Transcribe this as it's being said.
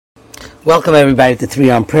Welcome everybody to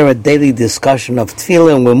 3 on Prayer, a daily discussion of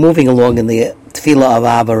Tefillah, and we're moving along in the Tefillah of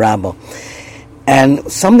Abba Rabbah.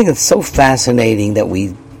 And something that's so fascinating that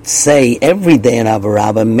we say every day in Abba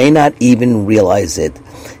Rabbah may not even realize it.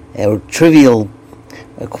 A trivia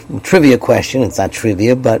question, it's not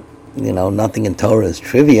trivia, but nothing in Torah is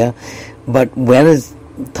trivia. But when is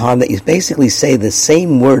the time that you basically say the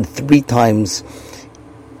same word 3 times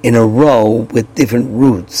in a row with different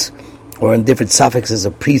roots, or in different suffixes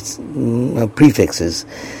or prefixes,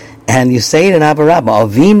 and you say it in Abba Rabbah,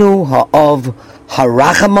 Avinu ha'ov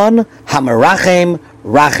harachaman hamarachem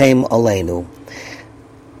rachem aleinu.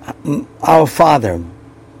 Our Father,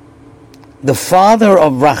 the Father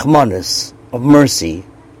of Rachmanis, of mercy,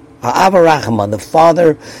 Ha'ava Rachaman, the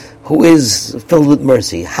Father who is filled with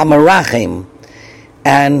mercy, hamarachem,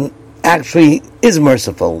 and actually is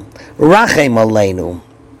merciful, rachem aleinu,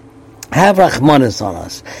 have Rachmanis on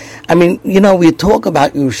us. I mean, we talk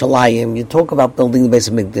about Yerushalayim, you talk about building the base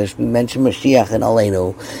of Mikdash, we mention Mashiach and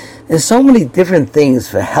Aleinu. There's so many different things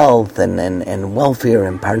for health and welfare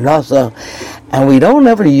and parnasa, and we don't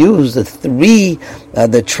ever use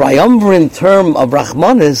the triumvirate term of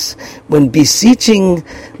Rachmanis when beseeching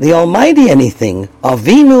the Almighty anything.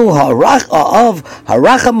 Avinu ha'av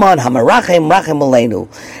ha'rachaman ha'marachem rachem aleinu.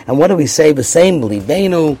 And what do we say? V'seim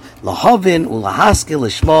b'libeinu lahavin ulahaskil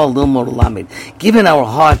lishma lilmod ulamid. Given our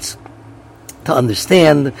hearts to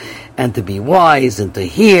understand and to be wise and to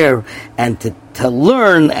hear and to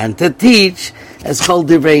learn and to teach, as called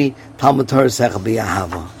divrei Talmud Torah Sechel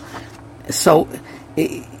B'Ahava. So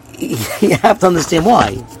you have to understand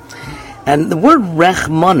why. And the word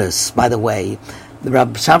Rechmanis, by the way, the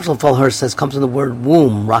Rabbi Shamshon Falher says comes from the word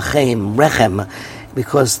womb, rechem,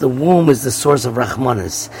 because the womb is the source of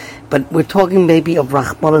Rachmanis. But we're talking maybe of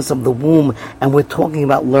Rachmanis of the womb, and we're talking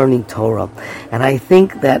about learning Torah. And I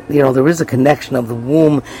think that, there is a connection of the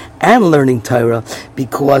womb and learning Torah,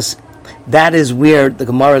 because that is where the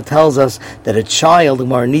Gemara tells us that the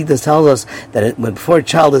Gemara Nida tells us that before a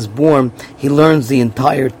child is born, he learns the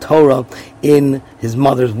entire Torah in his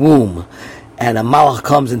mother's womb. And a malach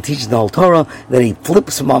comes and teaches the whole Torah, then he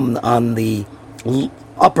flips him on the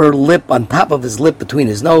upper lip, on top of his lip between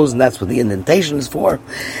his nose, and that's what the indentation is for.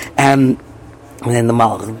 And then the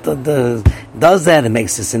malach does that and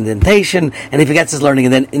makes this indentation, and he forgets his learning.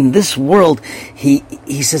 And then in this world, he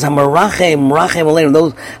says, "Hamarachem, rachem aleinu."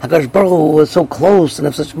 Those Hakadosh Baruch Hu was so close and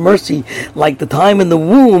have such mercy, like the time in the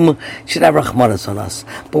womb, should have rachmanis on us.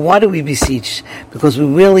 But why do we beseech? Because we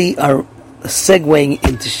really are segueing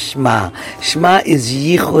into Shema. Shema is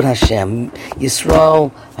Yichud Hashem.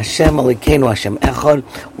 Yisrael, Hashem, Elokeinu, Hashem Echad.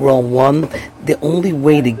 We're all one. The only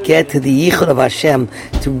way to get to the Yichud of Hashem,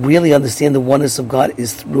 to really understand the oneness of God,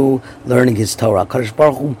 is through learning His Torah. Kadosh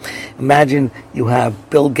Baruch Hu, imagine you have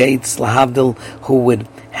Bill Gates, lahavdil, who would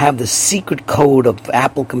have the secret code of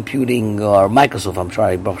Apple computing, or Microsoft,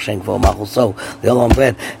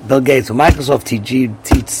 Bill Gates with Microsoft,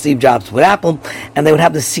 teach Steve Jobs with Apple, and they would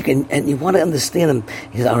have the secret, and you want to understand them.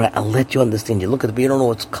 He says, all right, I'll let you understand. You look at the, you don't know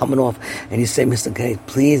what's coming off, and you say, Mr. Gates,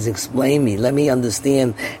 please explain me, let me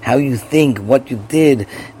understand how you think, what you did.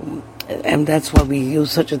 And that's why we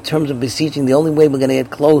use such a terms of beseeching. The only way we're going to get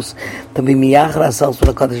close to be miyachar ourselves with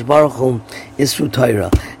HaKadosh Baruch Hu is through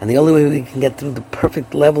Torah. And the only way we can get through the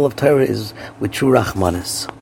perfect level of Torah is with true Rachmanis.